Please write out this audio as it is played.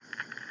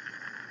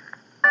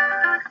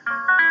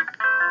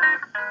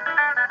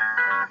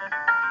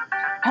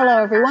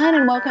Hello, everyone,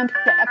 and welcome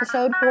to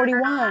episode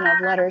 41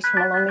 of Letters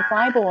from a Lonely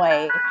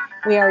Flyboy.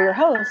 We are your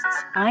hosts.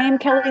 I am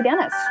Kelly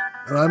Dennis.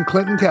 And I'm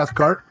Clinton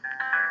Cathcart.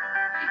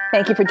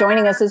 Thank you for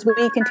joining us as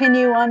we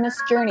continue on this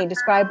journey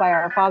described by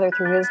our father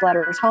through his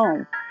letters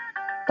home.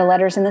 The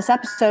letters in this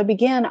episode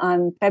begin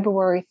on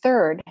February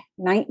 3rd,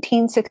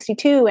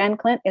 1962, and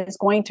Clint is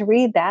going to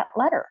read that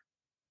letter.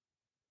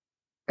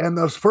 And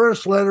the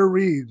first letter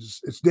reads,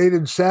 it's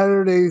dated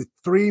Saturday,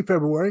 3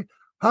 February.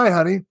 Hi,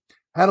 honey.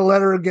 Had a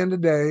letter again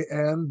today,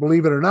 and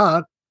believe it or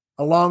not,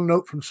 a long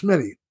note from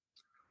Smitty.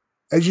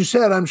 As you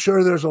said, I'm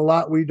sure there's a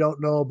lot we don't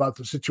know about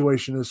the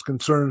situation as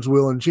concerns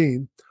Will and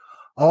Jean.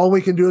 All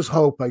we can do is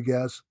hope, I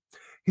guess.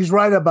 He's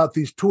right about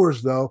these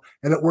tours, though,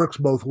 and it works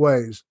both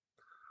ways.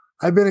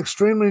 I've been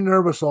extremely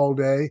nervous all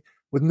day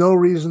with no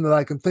reason that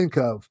I can think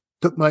of.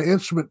 Took my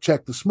instrument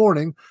check this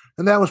morning,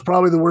 and that was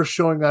probably the worst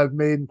showing I've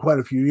made in quite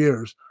a few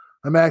years.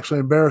 I'm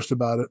actually embarrassed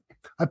about it.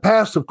 I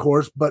passed, of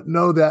course, but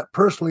know that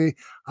personally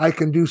I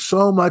can do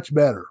so much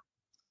better.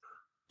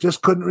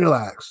 Just couldn't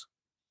relax.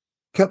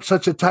 Kept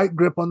such a tight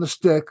grip on the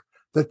stick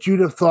that you'd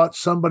have thought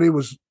somebody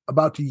was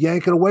about to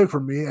yank it away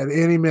from me at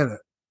any minute.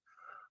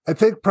 I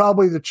think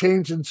probably the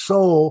change in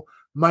soul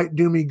might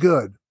do me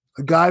good.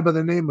 A guy by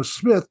the name of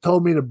Smith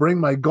told me to bring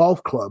my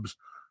golf clubs.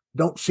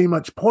 Don't see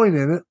much point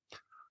in it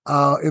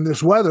in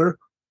this weather,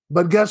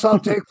 but guess I'll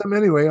take them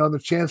anyway on the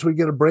chance we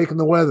get a break in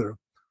the weather.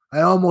 I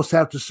almost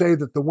have to say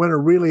that the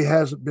winter really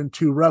hasn't been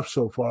too rough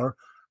so far.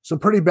 Some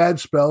pretty bad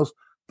spells,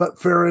 but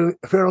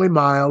fairly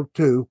mild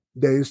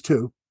days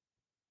too.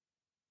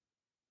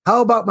 How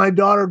about my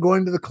daughter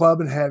going to the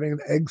club and having an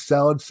egg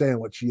salad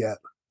sandwich yet?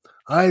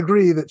 I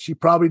agree that she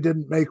probably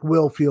didn't make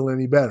Will feel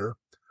any better.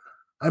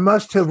 I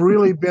must have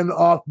really been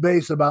off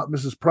base about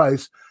Mrs.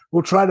 Price.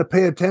 We'll try to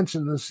pay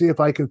attention and see if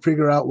I can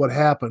figure out what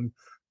happened.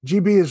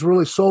 GB is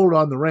really sold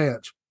on the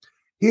ranch.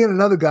 He and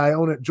another guy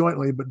own it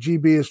jointly, but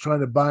GB is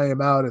trying to buy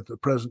him out at the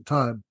present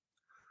time.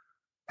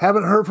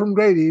 Haven't heard from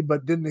Grady,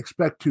 but didn't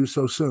expect to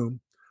so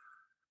soon.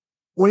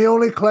 We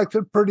only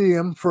collected per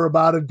diem for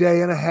about a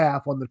day and a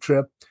half on the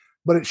trip,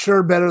 but it's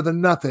sure better than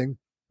nothing.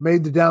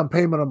 Made the down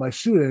payment on my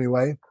suit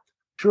anyway.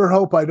 Sure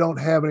hope I don't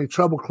have any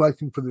trouble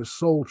collecting for this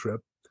soul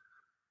trip.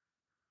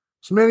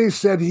 Smitty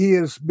said he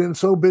has been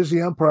so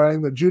busy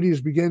umpiring that Judy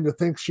is beginning to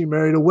think she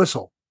married a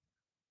whistle.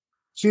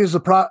 She is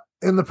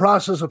in the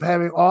process of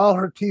having all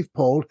her teeth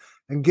pulled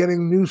and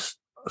getting new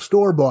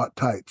store-bought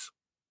tights.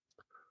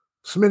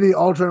 Smitty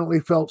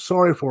alternately felt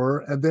sorry for her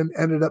and then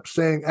ended up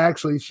saying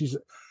actually she's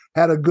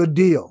had a good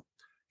deal,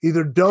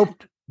 either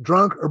doped,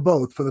 drunk, or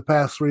both for the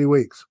past 3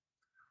 weeks.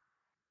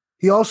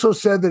 He also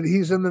said that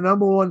he's in the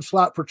number one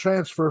slot for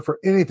transfer for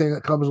anything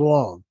that comes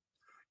along.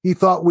 He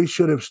thought we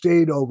should have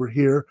stayed over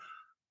here,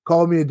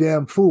 called me a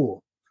damn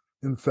fool,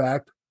 in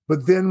fact,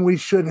 but then we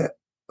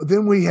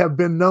have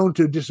been known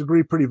to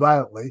disagree pretty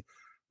violently.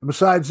 And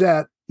besides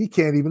that, he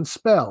can't even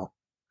spell.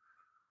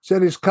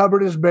 Said his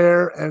cupboard is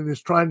bare and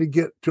is trying to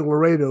get to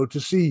Laredo to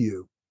see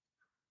you.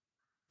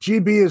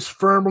 GB is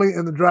firmly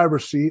in the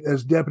driver's seat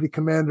as deputy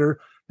commander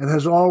and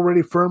has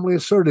already firmly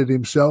asserted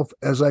himself,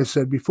 as I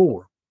said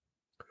before.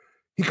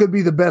 He could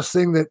be the best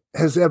thing that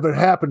has ever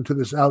happened to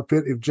this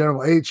outfit if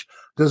General H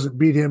doesn't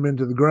beat him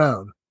into the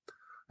ground.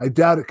 I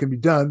doubt it can be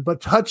done,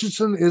 but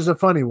Hutchinson is a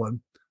funny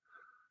one.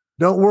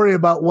 Don't worry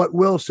about what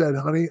Will said,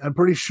 honey. I'm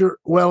pretty sure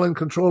well in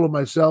control of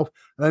myself,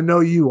 and I know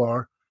you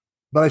are.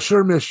 But I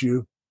sure miss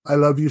you. I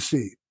love you,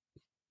 C.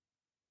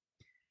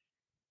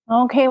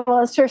 Okay,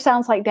 well, it sure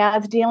sounds like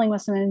Dad's dealing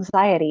with some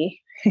anxiety,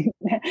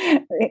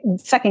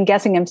 second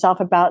guessing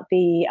himself about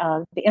the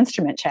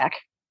instrument check.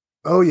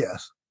 Oh,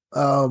 yes.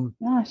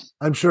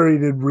 I'm sure he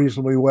did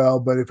reasonably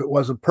well, but if it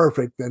wasn't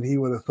perfect, then he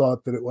would have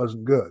thought that it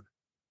wasn't good.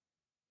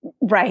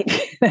 Right.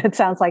 It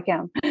sounds like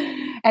him.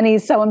 And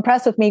he's so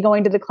impressed with me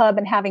going to the club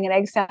and having an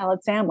egg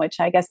salad sandwich.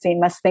 I guess he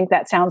must think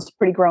that sounds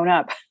pretty grown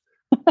up.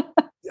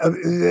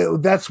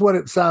 That's what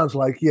it sounds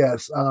like,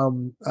 yes.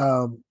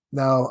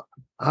 Now,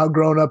 how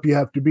grown up you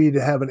have to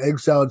have an egg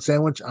salad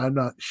sandwich, I'm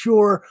not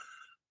sure.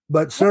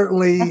 But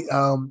certainly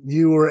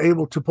you were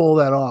able to pull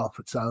that off,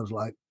 it sounds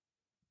like.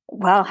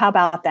 Well, how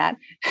about that?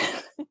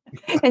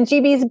 And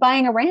GB's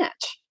buying a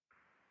ranch.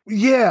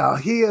 Yeah,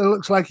 it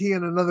looks like he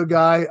and another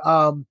guy.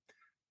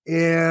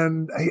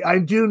 And I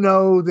do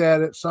know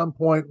that at some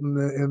point in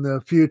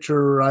the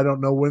future, I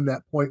don't know when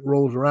that point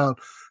rolls around,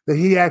 that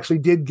he actually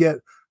did get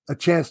a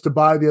chance to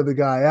buy the other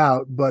guy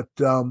out, but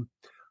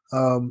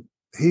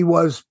he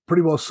was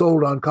pretty well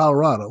sold on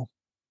Colorado.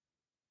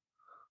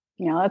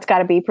 That's got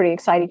to be pretty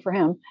exciting for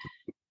him.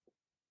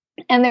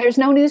 And there's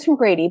no news from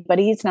Grady, but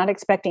he's not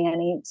expecting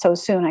any so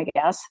soon, I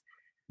guess.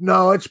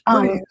 No, it's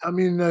pretty.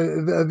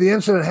 The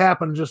incident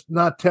happened just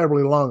not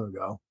terribly long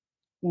ago.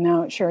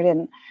 No, it sure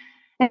didn't.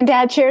 And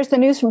Dad shares the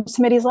news from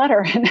Smitty's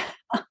letter.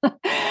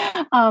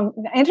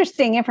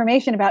 Interesting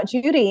information about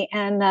Judy.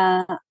 And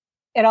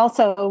it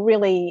also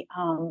really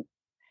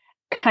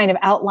kind of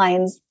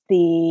outlines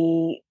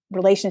the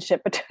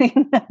relationship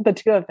between the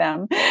two of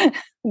them,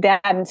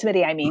 Dad and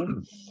Smitty, I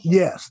mean.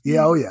 Yes.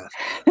 Yeah. Oh, yes.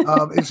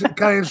 It's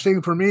kind of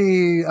interesting for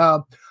me.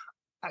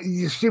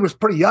 She was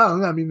pretty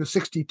young. I mean, the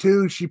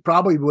 62, she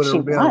probably would She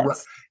have been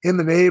was. in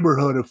the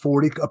neighborhood of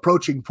 40,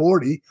 approaching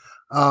 40.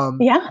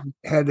 Yeah.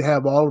 Had to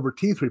have all of her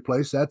teeth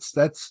replaced.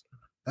 That's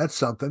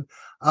something.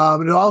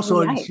 And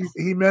also, Yikes.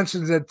 he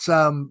mentions that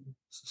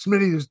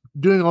Smitty is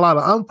doing a lot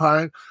of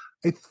umpiring.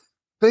 I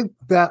think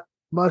that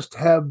must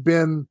have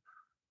been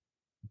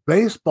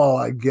baseball,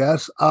 I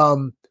guess.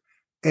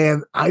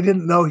 And I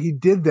didn't know he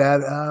did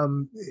that.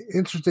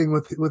 Interesting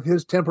with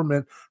his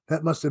temperament,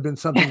 that must have been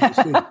something to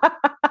see.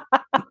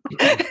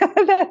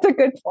 That's a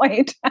good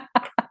point.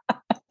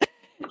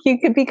 He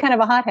could be kind of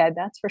a hothead,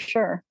 that's for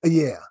sure.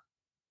 Yeah.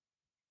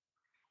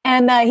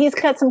 And he's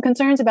got some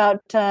concerns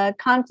about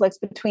conflicts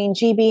between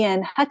GB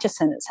and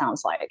Hutchison, it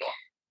sounds like.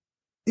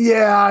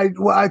 Yeah,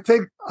 I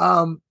think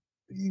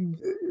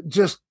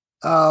just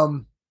I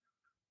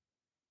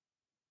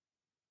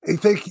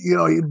think,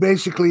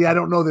 basically, I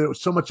don't know that it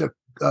was so much a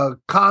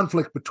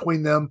conflict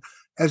between them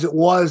as it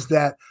was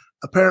that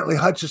apparently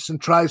Hutchison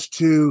tries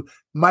to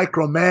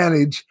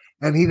micromanage,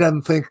 and he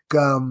doesn't think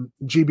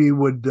GB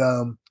would,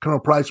 Colonel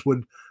Price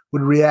would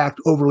react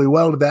overly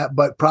well to that,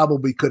 but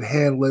probably could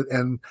handle it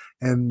and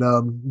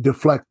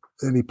deflect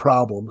any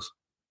problems.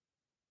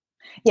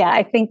 Yeah,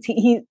 I think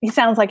he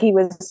sounds like he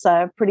was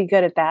pretty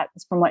good at that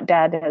from what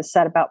Dad has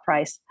said about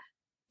Price.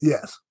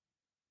 Yes.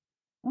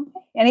 Okay.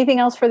 Anything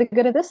else for the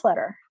good of this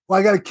letter? Well,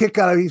 I got a kick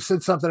out of it. He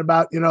said something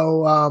about, he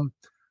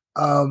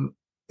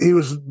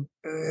was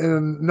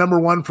in number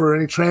one for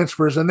any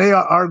transfers, and they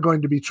are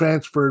going to be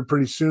transferred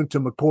pretty soon to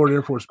McChord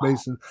Air Force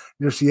Base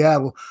near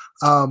Seattle.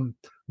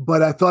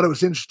 But I thought it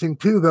was interesting,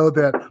 too, though,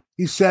 that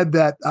he said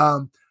that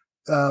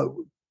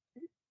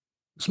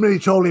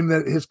Smitty told him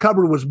that his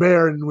cupboard was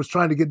bare and was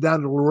trying to get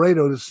down to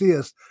Laredo to see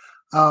us.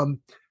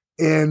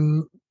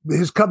 And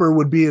his cupboard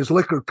would be his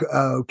liquor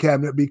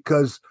cabinet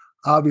because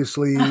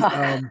obviously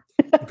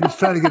if he's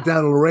trying to get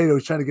down to Laredo,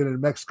 he's trying to get into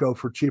Mexico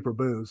for cheaper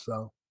booze.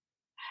 So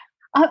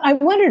I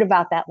wondered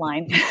about that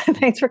line.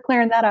 Thanks for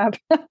clearing that up.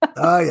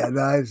 Oh yeah,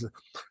 nice.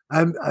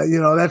 I'm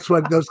that's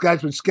what those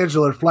guys would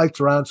schedule their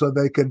flights around so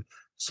they could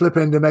slip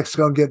into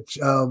Mexico and get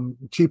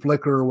cheap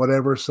liquor or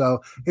whatever.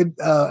 So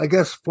I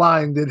guess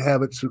flying did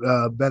have its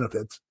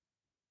benefits.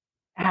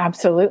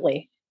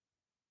 Absolutely.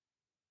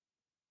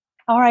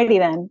 All righty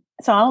then.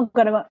 So I'm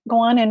going to go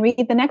on and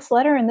read the next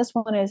letter, and this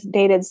one is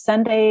dated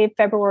Sunday,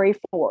 February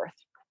 4th.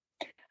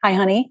 Hi,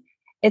 honey.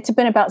 It's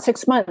been about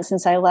 6 months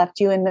since I left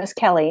you and Miss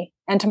Kelly,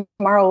 and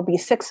tomorrow will be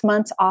 6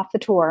 months off the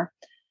tour.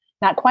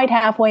 Not quite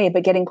halfway,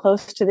 but getting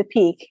close to the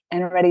peak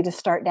and ready to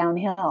start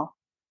downhill.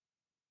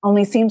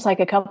 Only seems like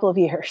a couple of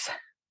years.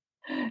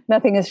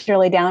 Nothing is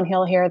surely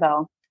downhill here,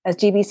 though. As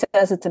GB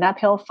says, it's an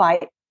uphill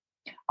fight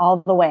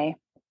all the way.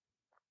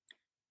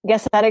 I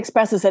guess that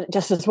expresses it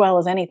just as well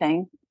as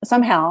anything.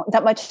 Somehow,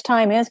 that much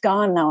time is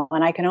gone, though,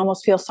 and I can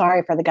almost feel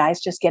sorry for the guys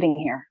just getting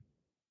here.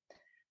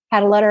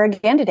 Had a letter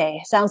again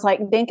today. Sounds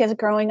like Dink is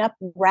growing up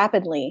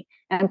rapidly,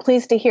 and I'm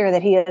pleased to hear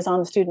that he is on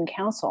the student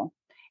council.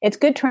 It's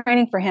good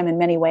training for him in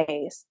many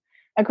ways.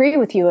 Agree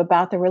with you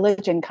about the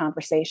religion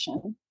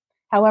conversation.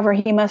 However,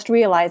 he must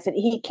realize that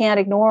he can't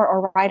ignore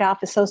or write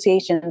off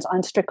associations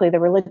on strictly the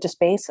religious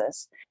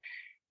basis.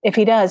 If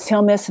he does,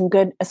 he'll miss some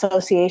good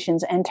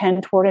associations and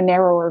tend toward a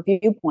narrower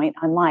viewpoint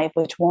on life,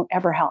 which won't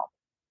ever help.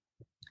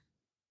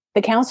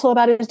 The counsel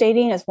about his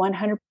dating is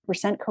 100%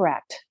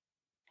 correct.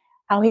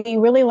 How he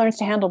really learns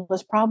to handle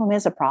this problem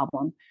is a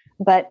problem,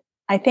 but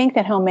I think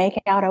that he'll make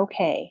it out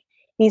okay.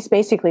 He's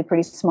basically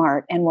pretty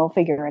smart and will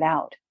figure it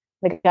out.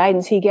 The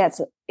guidance he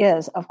gets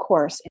is, of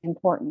course,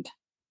 important.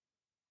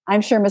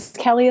 I'm sure Miss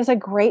Kelly is a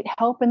great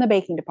help in the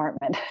baking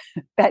department.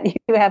 Bet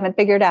you haven't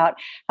figured out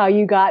how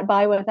you got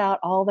by without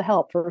all the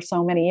help for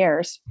so many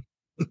years.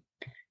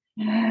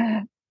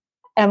 I'm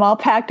all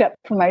packed up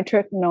for my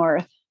trip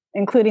north,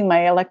 including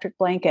my electric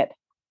blanket.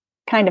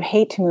 Kind of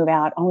hate to move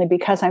out, only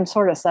because I'm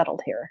sort of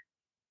settled here.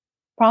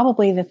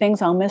 Probably the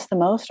things I'll miss the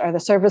most are the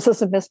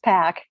services of Miss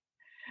Pack.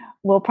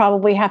 We'll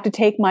probably have to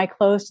take my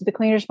clothes to the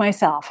cleaners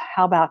myself.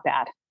 How about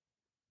that?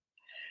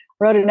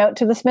 Wrote a note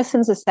to the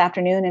Smithsons this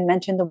afternoon and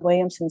mentioned the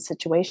Williamson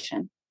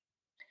situation.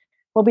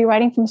 We'll be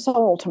writing from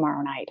Seoul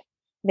tomorrow night.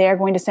 They are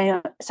going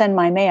to send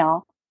my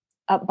mail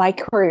up by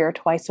courier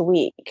twice a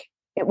week.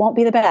 It won't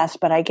be the best,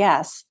 but I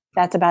guess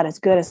that's about as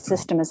good a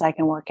system as I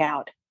can work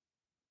out.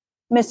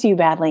 Miss you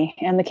badly,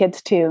 and the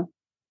kids too.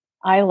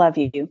 I love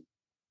you.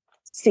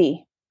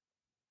 C.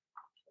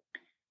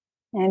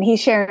 And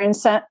he's sharing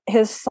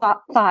his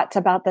thoughts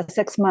about the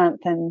 6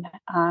 month and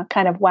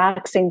kind of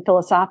waxing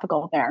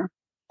philosophical there.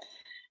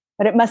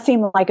 But it must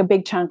seem like a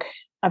big chunk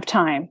of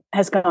time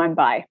has gone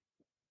by.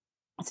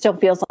 It still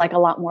feels like a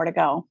lot more to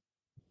go.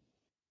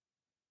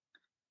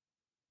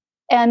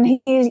 And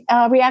he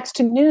reacts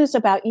to news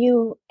about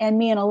you and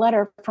me in a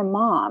letter from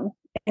Mom.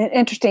 An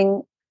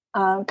interesting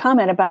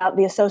comment about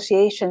the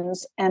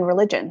associations and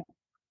religion.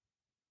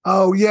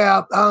 Oh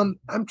yeah, I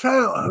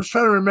was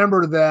trying to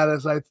remember that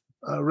as I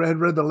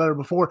read the letter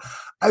before.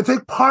 I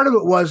think part of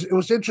it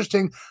was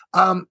interesting.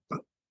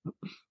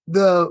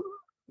 The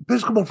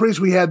Episcopal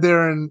priest we had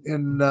there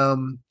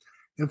in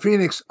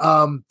Phoenix,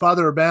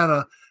 Father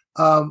Urbana,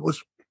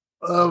 was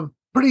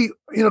pretty,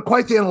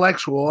 quite the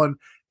intellectual,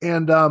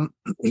 and I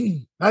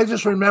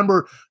just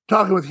remember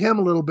talking with him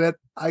a little bit.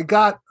 I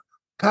got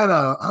kind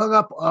of hung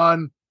up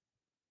on,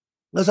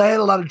 because I had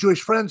a lot of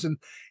Jewish friends, and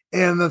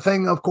the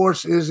thing, of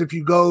course, is if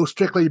you go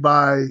strictly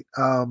by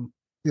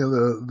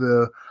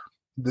the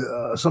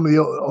some of the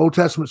Old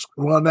Testament,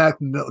 well, not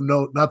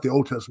the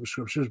Old Testament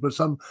scriptures, but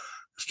some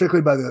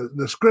strictly by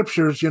the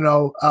scriptures,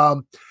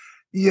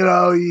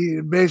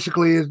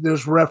 basically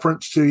there's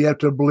reference to you have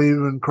to believe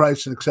in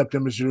Christ and accept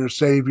him as your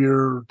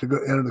savior to go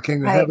enter the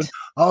kingdom of heaven.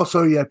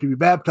 Also, you have to be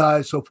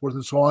baptized, so forth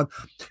and so on.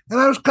 And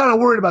I was kind of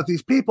worried about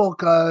these people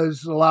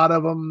because a lot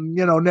of them,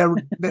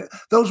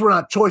 those were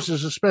not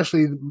choices,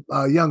 especially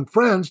young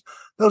friends.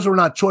 Those were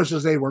not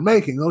choices they were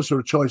making. Those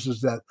were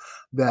choices that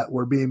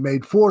were being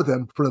made for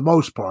them for the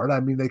most part. I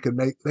mean, they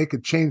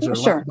could change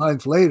their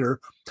minds later.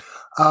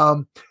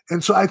 And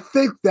so I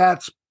think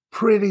that's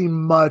pretty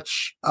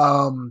much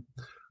what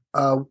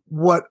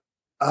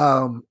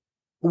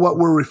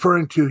we're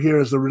referring to here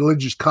as the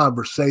religious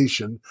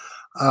conversation.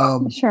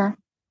 Sure.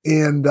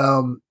 And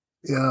and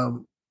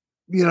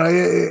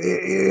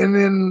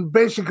then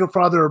basically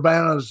Father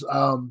Urbana's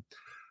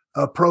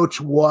approach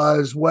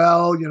was,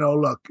 well,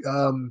 look,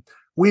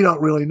 we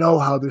don't really know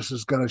how this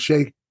is going to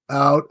shake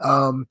out.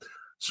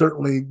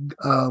 Certainly,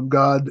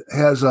 God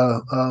has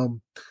a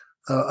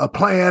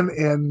plan,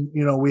 and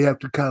we have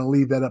to kind of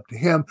leave that up to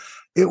him.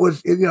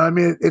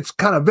 It's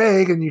kind of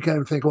vague, and you kind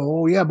of think,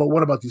 well, yeah, but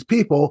what about these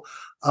people?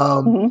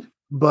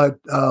 But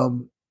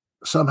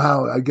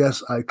somehow, I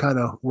guess I kind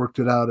of worked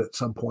it out at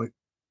some point.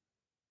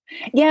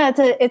 Yeah,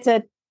 it's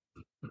a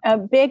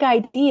big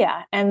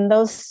idea, and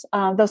those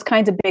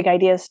kinds of big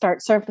ideas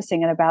start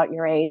surfacing at about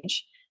your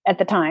age at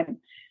the time.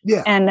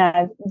 Yeah.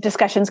 And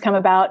discussions come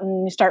about,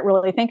 and you start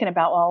really thinking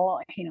about, well,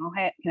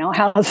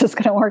 how is this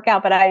going to work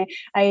out? But I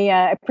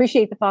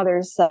appreciate the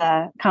Father's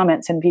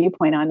comments and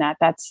viewpoint on that.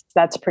 That's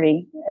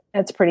pretty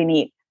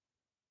neat.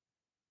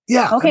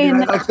 Yeah. Okay.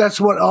 That's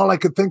all I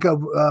could think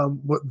of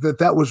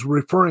that was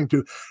referring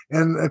to.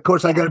 And of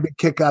course, I got a big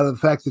kick out of the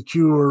fact that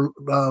you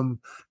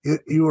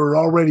were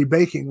already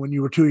baking when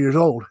you were 2 years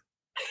old.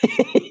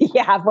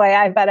 Yeah, boy,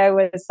 I bet I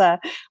was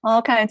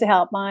all kinds of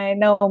help.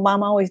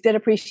 Mom always did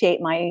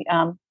appreciate my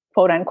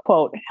quote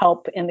unquote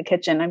help in the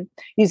kitchen. I'm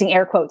using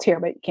air quotes here,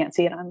 but you can't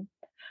see it on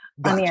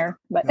the air.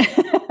 But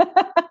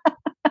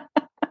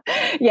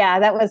yeah,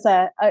 that was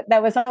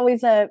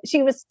always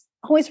she was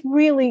always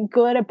really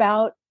good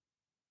about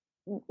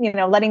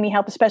letting me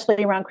help,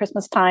 especially around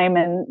Christmas time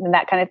and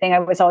that kind of thing. I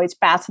was always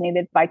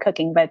fascinated by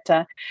cooking, but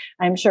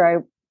I'm sure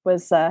I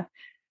was a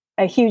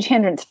huge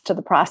hindrance to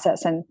the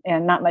process and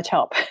not much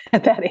help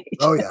at that age.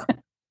 Oh yeah.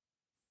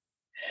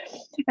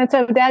 And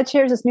so Dad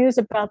shares this news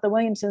about the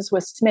Williamsons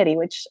with Smitty,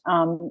 which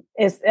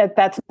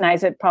that's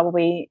nice.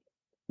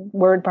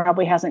 Word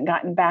probably hasn't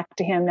gotten back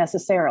to him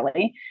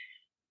necessarily.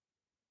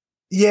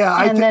 Yeah,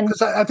 I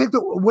think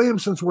the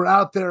Williamsons were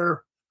out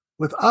there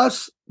with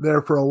us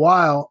there for a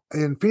while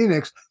in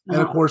Phoenix,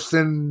 and of course,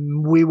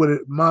 then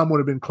Mom would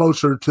have been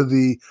closer to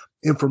the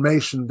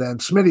information than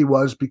Smitty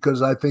was,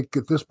 because I think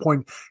at this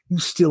point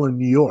he's still in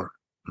New York.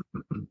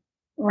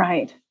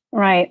 Right.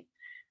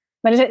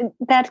 But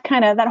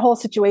that whole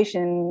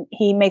situation,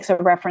 he makes a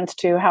reference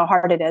to how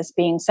hard it is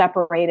being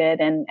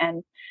separated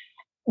and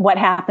what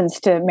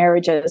happens to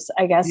marriages,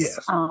 I guess, yes.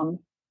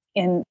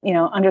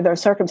 Under those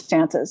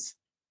circumstances.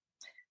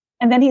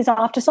 And then he's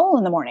off to Seoul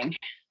in the morning.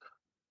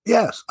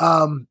 Yes.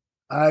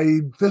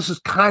 This is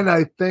kind of,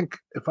 I think,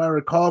 if I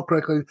recall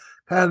correctly,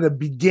 kind of the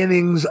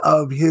beginnings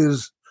of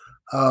his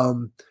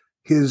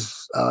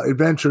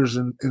adventures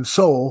in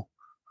Seoul.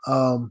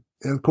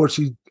 And of course,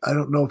 I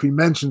don't know if he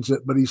mentions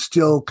it, but he's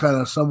still kind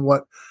of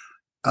somewhat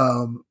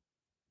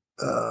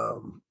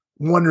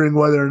wondering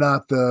whether or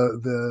not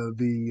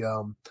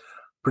the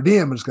per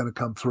diem is going to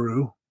come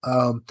through.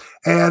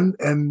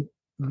 And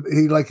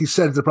he, like he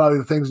said, probably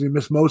the things he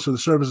missed most of the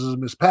services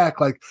mispacked.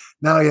 Like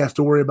now he has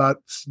to worry about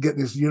getting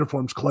his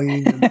uniforms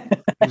clean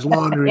and his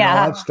laundry and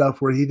all that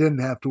stuff, where he didn't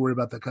have to worry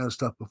about that kind of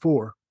stuff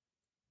before.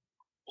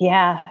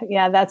 Yeah,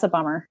 that's a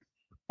bummer.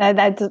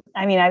 That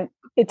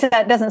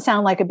doesn't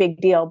sound like a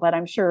big deal, but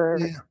I'm sure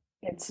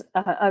it's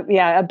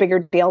a bigger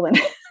deal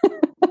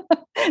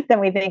than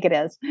we think it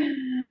is.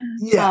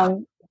 Yeah,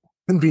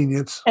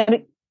 convenience.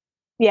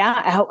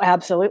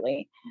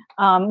 Absolutely.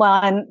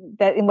 And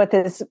with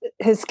his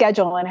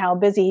schedule and how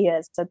busy he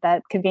is,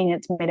 that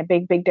convenience made a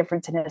big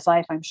difference in his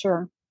life, I'm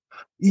sure.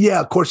 Yeah,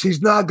 of course,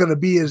 he's not going to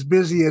be as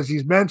busy as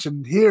he's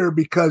mentioned here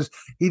because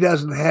he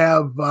doesn't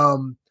have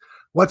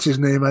what's his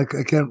name? I'm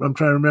trying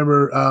to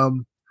remember.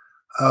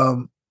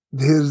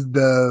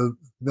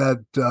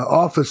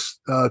 Office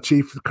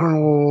chief,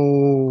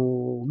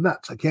 Colonel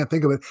Nuts. I can't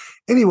think of it.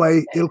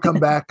 Anyway, it'll come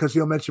back because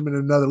he'll mention him in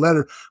another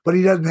letter. But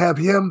he doesn't have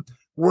him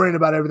worrying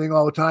about everything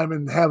all the time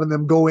and having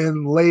them go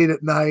in late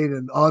at night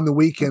and on the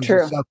weekends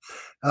and stuff.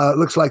 It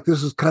looks like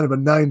this is kind of a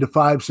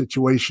 9-to-5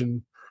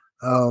 situation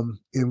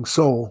in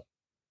Seoul.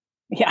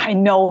 Yeah, I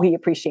know he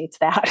appreciates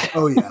that.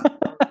 Oh yeah,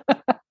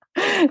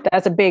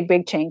 that's a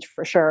big change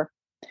for sure.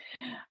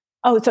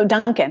 Oh, so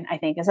Duncan, I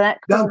think. Is that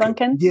Colonel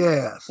Duncan?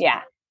 Yes.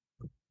 Yeah.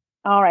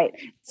 All right.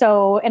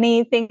 So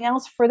anything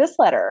else for this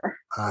letter?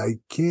 I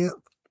can't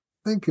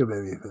think of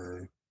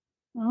anything.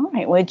 All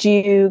right. Would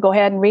you go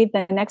ahead and read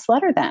the next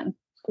letter then,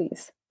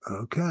 please?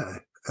 Okay.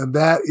 And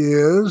that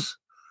is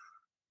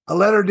a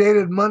letter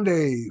dated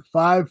Monday,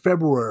 5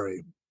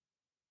 February.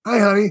 Hi,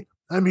 honey.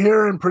 I'm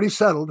here and pretty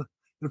settled.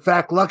 In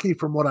fact, lucky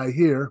from what I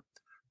hear.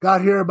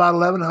 Got here about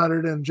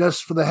 1100 and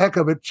just for the heck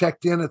of it,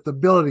 checked in at the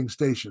billeting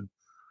station.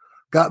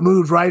 Got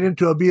moved right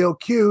into a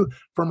BOQ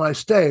for my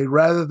stay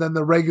rather than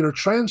the regular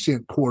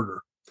transient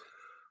quarter.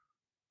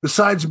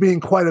 Besides being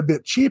quite a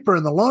bit cheaper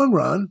in the long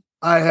run,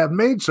 I have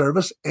maid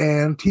service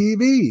and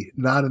TV,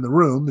 not in the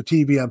room, the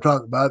TV I'm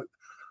talking about,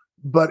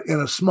 but in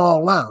a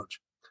small lounge.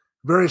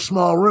 Very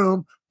small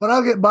room, but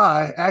I'll get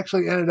by.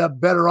 Actually ended up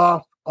better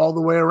off all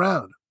the way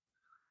around.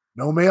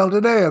 No mail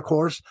today, of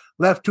course.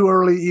 Left too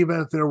early,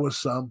 even if there was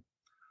some.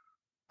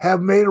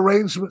 Have made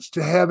arrangements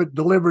to have it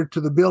delivered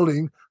to the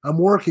building I'm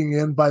working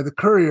in by the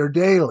courier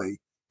daily,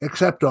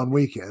 except on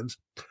weekends.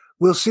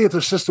 We'll see if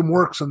the system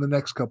works in the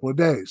next couple of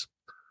days.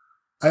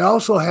 I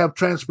also have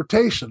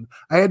transportation.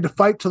 I had to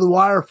fight to the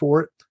wire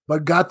for it,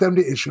 but got them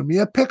to issue me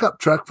a pickup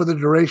truck for the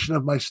duration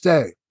of my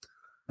stay.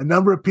 A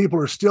number of people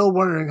are still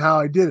wondering how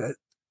I did it,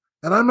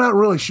 and I'm not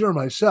really sure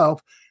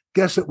myself.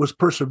 Guess it was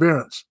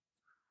perseverance.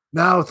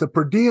 Now, if the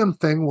per diem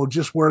thing will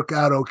just work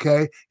out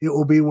okay, it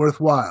will be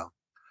worthwhile.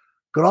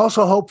 Could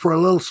also hope for a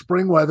little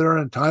spring weather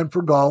and time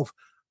for golf,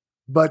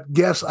 but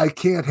guess I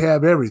can't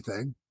have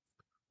everything.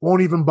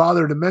 Won't even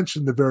bother to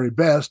mention the very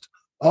best.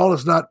 All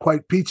is not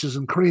quite peaches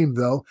and cream,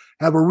 though.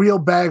 Have a real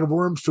bag of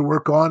worms to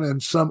work on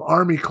and some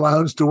army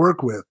clowns to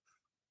work with.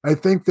 I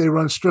think they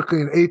run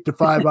strictly an 8 to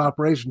 5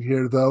 operation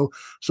here, though,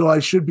 so I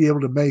should be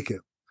able to make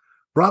it.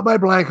 Brought my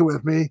blanket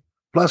with me,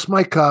 plus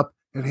my cup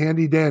and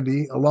handy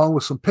dandy, along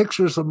with some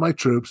pictures of my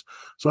troops.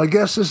 So I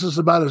guess this is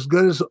about as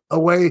good as a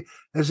way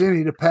as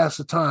any to pass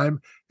the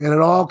time, and it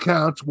all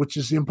counts, which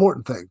is the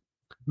important thing.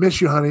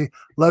 Miss you, honey.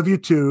 Love you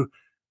too.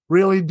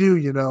 Really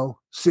do,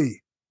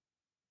 See.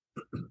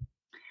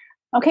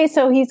 Okay,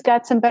 so he's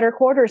got some better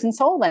quarters in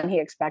Seoul than he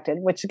expected,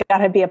 which got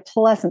to be a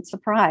pleasant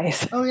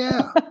surprise. Oh,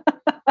 yeah.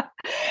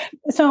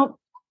 So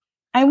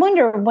I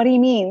wonder what he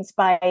means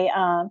by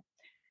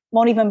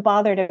won't even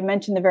bother to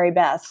mention the very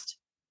best.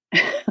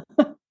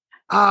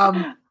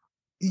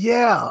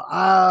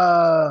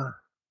 Yeah.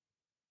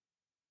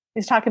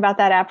 He's talking about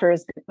that after he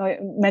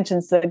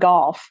mentions the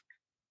golf.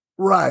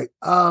 Right.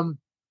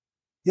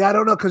 Yeah, I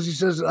don't know, because he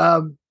says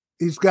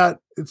it's kind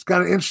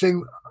of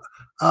interesting,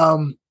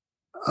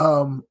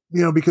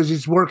 because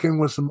he's working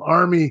with some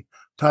army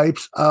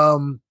types.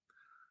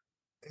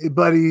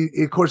 But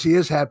of course, he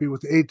is happy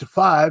with the 8 to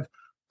 5.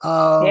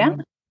 Yeah.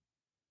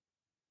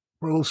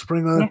 For a little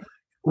spring weather. Yeah.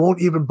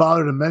 Won't even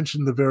bother to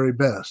mention the very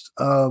best.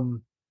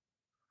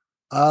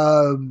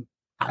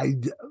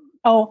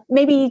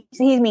 Maybe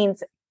he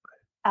means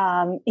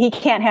he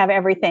can't have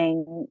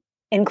everything,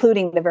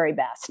 including the very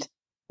best,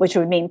 which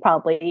would mean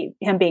probably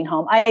him being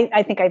home.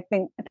 I think I just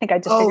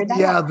figured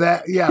that out.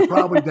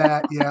 Probably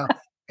that. Yeah.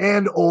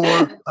 And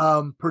or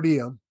per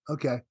diem.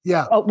 Okay.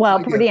 Yeah. Oh,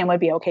 well, per diem would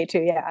be okay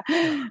too. Yeah.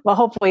 Well,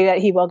 hopefully that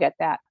he will get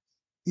that.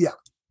 Yeah.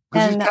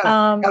 Because he's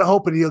kind of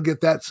hoping he'll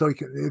get that so he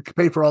can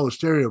pay for all the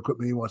stereo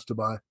equipment he wants to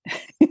buy.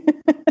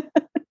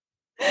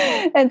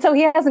 And so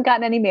he hasn't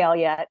gotten any mail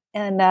yet,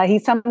 and he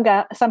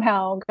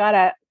somehow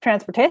got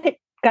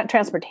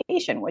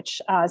transportation,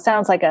 which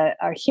sounds like a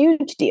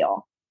huge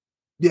deal.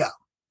 Yeah.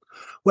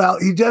 Well,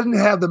 he doesn't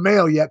have the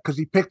mail yet because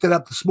he picked it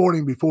up this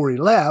morning before he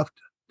left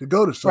to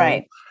go to Seoul.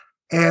 Right.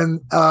 And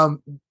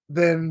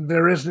then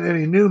there isn't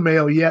any new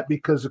mail yet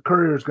because the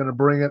courier is going to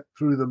bring it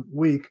through the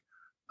week.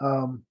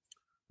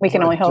 We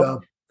can only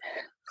hope.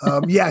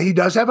 Yeah, he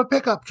does have a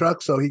pickup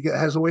truck, so he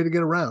has a way to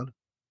get around.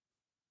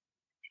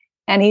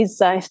 And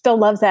he's still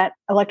loves that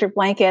electric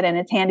blanket, and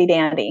it's handy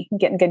dandy.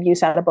 Getting good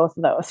use out of both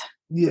of those.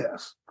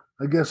 Yes.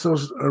 I guess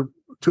those are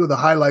two of the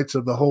highlights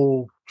of the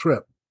whole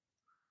trip.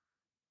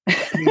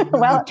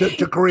 Well,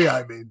 to Korea,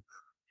 I mean.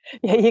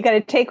 Yeah, you got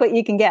to take what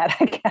you can get,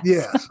 I guess.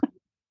 Yes.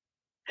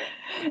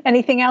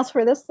 Anything else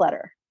for this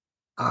letter?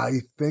 I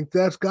think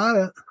that's got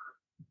it.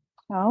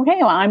 Okay,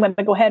 well, I'm going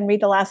to go ahead and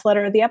read the last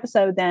letter of the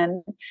episode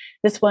then.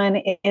 This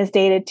one is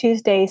dated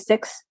Tuesday,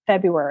 6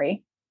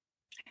 February.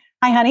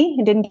 Hi, honey.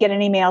 I didn't get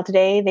any mail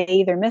today. They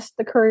either missed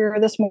the courier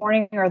this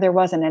morning or there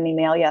wasn't any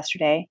mail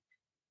yesterday.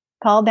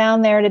 Called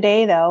down there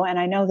today, though, and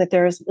I know that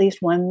there's at least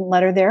one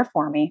letter there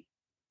for me.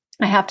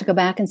 I have to go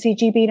back and see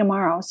GB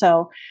tomorrow,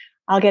 so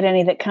I'll get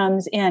any that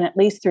comes in at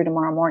least through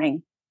tomorrow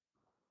morning.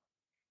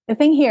 The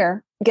thing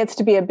here gets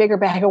to be a bigger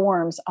bag of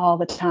worms all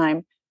the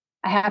time.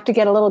 I have to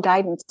get a little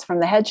guidance from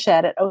the head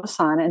shed at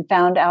Osan and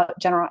found out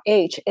General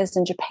H is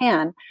in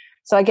Japan,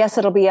 so I guess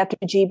it'll be up to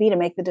GB to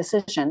make the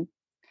decision.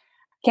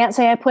 Can't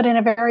say I put in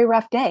a very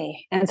rough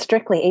day, and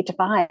strictly 8 to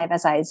 5,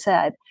 as I had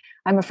said.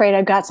 I'm afraid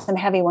I've got some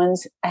heavy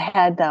ones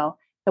ahead, though,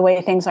 the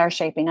way things are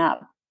shaping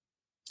up.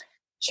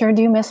 Sure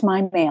do miss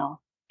my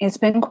mail. It's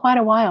been quite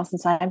a while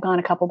since I've gone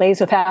a couple days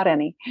without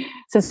any,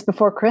 since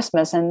before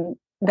Christmas, and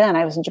then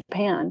I was in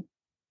Japan.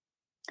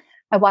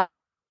 I watched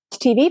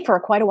TV for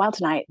quite a while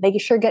tonight. They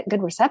sure get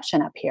good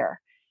reception up here.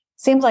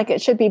 Seems like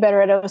it should be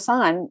better at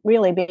Osan,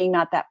 really being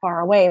not that far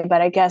away,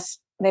 but I guess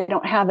they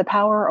don't have the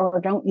power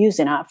or don't use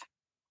enough.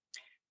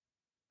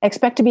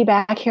 Expect to be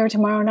back here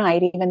tomorrow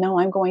night, even though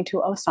I'm going to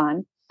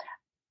Osan.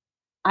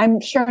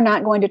 I'm sure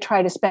not going to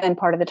try to spend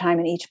part of the time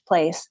in each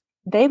place.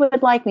 They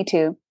would like me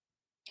to,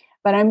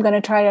 but I'm going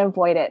to try to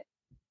avoid it.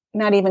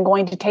 Not even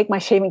going to take my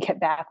shaving kit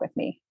back with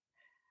me.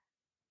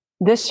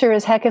 This sure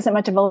as heck isn't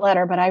much of a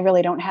letter, but I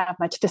really don't have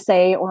much to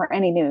say or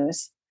any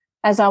news.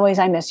 As always,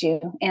 I miss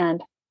you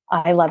and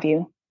I love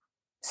you.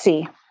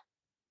 C.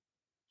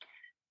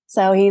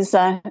 So he's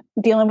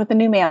dealing with the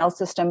new mail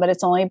system, but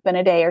it's only been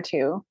a day or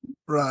two.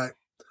 Right.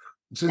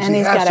 Since he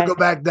has to go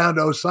back down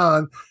to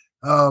Osan,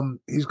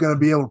 he's going to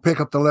be able to pick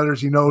up the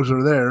letters he knows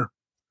are there.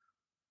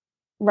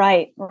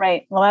 Right.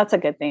 Well, that's a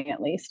good thing,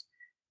 at least.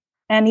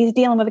 And he's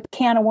dealing with a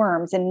can of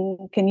worms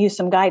and can use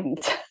some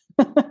guidance.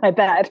 I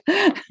bet.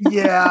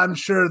 Yeah, I'm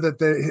sure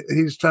that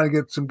he's trying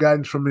to get some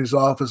guidance from his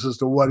office as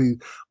to what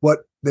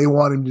they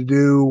want him to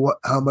do,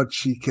 how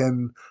much he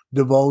can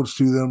divulge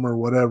to them, or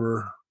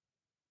whatever.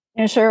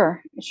 Yeah,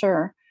 sure.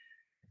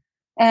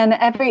 And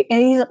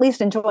he's at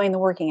least enjoying the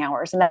working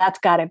hours, and that's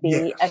got to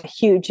be a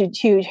huge,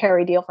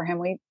 hairy deal for him.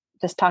 We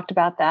just talked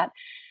about that.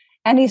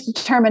 And he's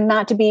determined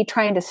not to be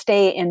trying to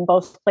stay in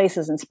both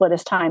places and split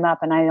his time up.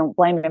 And I don't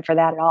blame him for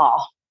that at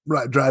all.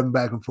 Right. Driving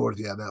back and forth.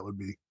 Yeah, that would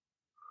be.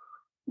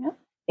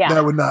 Yeah.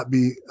 That would not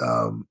be,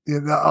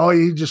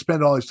 he'd just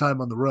spend all his time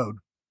on the road.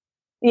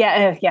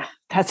 Yeah.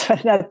 That's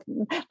the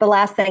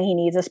last thing he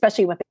needs,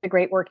 especially with the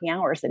great working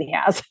hours that he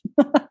has.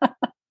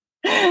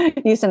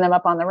 Using them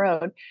up on the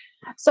road.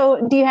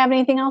 So do you have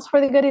anything else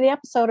for the good of the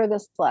episode or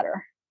this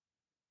letter?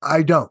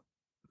 I don't.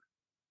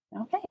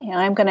 Okay.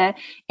 I'm going to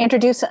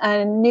introduce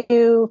a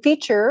new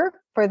feature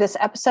for this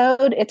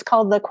episode. It's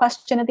called the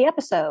question of the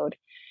episode.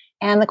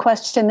 And the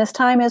question this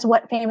time is,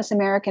 what famous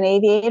American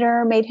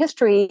aviator made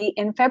history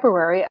in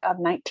February of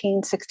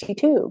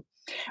 1962?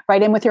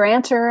 Write in with your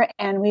answer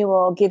and we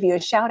will give you a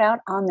shout out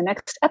on the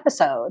next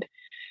episode.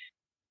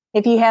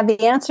 If you have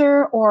the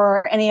answer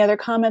or any other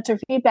comments or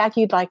feedback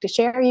you'd like to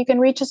share, you can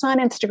reach us on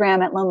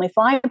Instagram at Lonely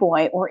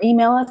Flyboy or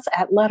email us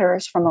at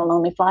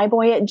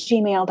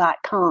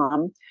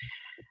lettersfromalonelyflyboy@gmail.com.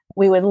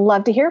 We would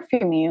love to hear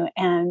from you,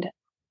 and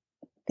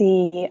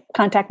the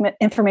contact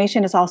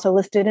information is also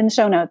listed in the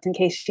show notes in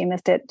case you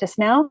missed it just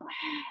now.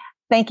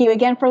 Thank you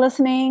again for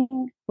listening.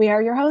 We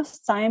are your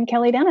hosts. I am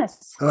Kelly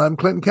Dennis. And I'm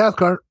Clinton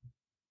Cathcart.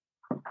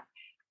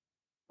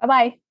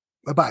 Bye-bye.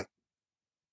 Bye-bye.